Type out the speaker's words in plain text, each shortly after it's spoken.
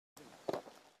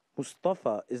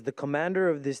Mustafa is the commander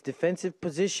of this defensive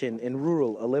position in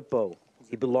rural Aleppo.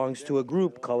 He belongs to a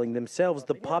group calling themselves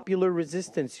the Popular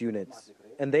Resistance Units,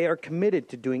 and they are committed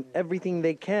to doing everything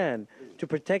they can to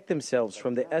protect themselves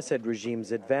from the Assad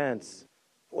regime's advance.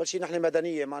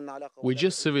 We're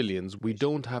just civilians. We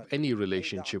don't have any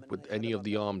relationship with any of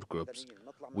the armed groups.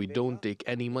 We don't take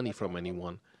any money from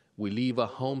anyone. We leave our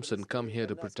homes and come here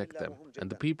to protect them. And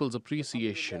the people's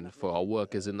appreciation for our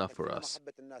work is enough for us.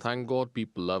 Thank God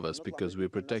people love us because we're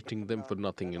protecting them for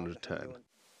nothing in return.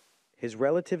 His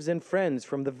relatives and friends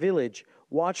from the village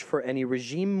watch for any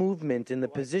regime movement in the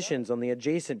positions on the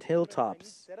adjacent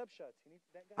hilltops.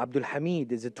 Abdul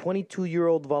Hamid is a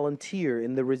 22-year-old volunteer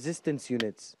in the resistance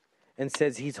units and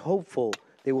says he's hopeful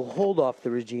they will hold off the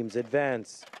regime's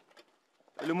advance.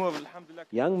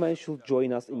 Young men should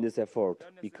join us in this effort,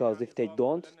 because if they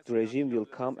don't, the regime will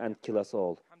come and kill us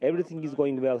all. Everything is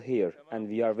going well here, and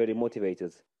we are very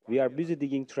motivated. We are busy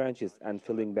digging trenches and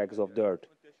filling bags of dirt.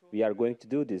 We are going to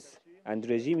do this, and the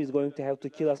regime is going to have to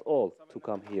kill us all to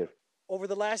come here. Over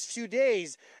the last few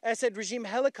days, Assad regime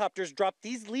helicopters dropped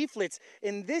these leaflets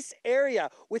in this area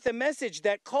with a message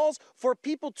that calls for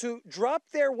people to drop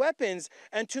their weapons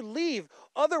and to leave.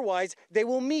 Otherwise, they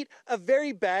will meet a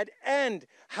very bad end.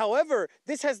 However,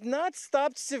 this has not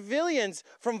stopped civilians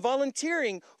from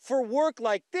volunteering for work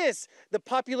like this. The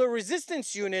Popular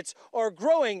Resistance Units are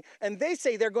growing, and they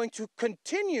say they're going to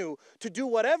continue to do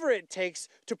whatever it takes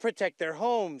to protect their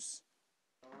homes.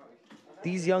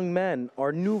 These young men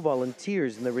are new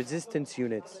volunteers in the resistance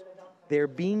units. They're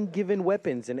being given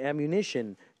weapons and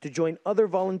ammunition to join other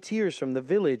volunteers from the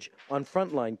village on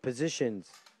frontline positions.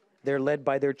 They're led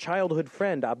by their childhood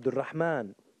friend, Abdul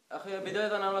Rahman.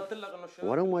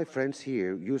 One of my friends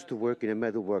here used to work in a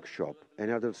metal workshop,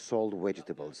 another sold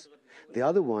vegetables. The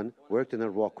other one worked in a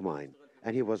rock mine,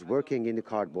 and he was working in the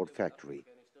cardboard factory.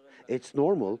 It's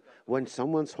normal when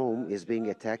someone's home is being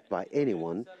attacked by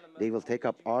anyone, they will take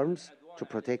up arms to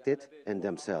protect it and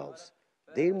themselves.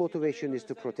 Their motivation is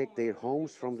to protect their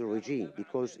homes from the regime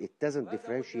because it doesn't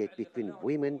differentiate between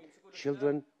women,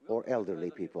 children, or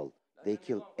elderly people. They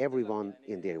kill everyone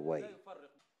in their way.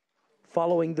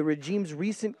 Following the regime's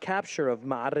recent capture of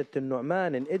Ma'arat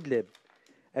al-Nu'man in Idlib,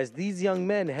 as these young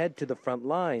men head to the front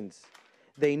lines,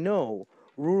 they know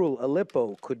rural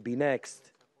Aleppo could be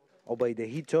next. Obaida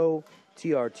Hito,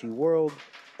 TRT World,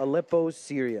 Aleppo,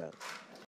 Syria.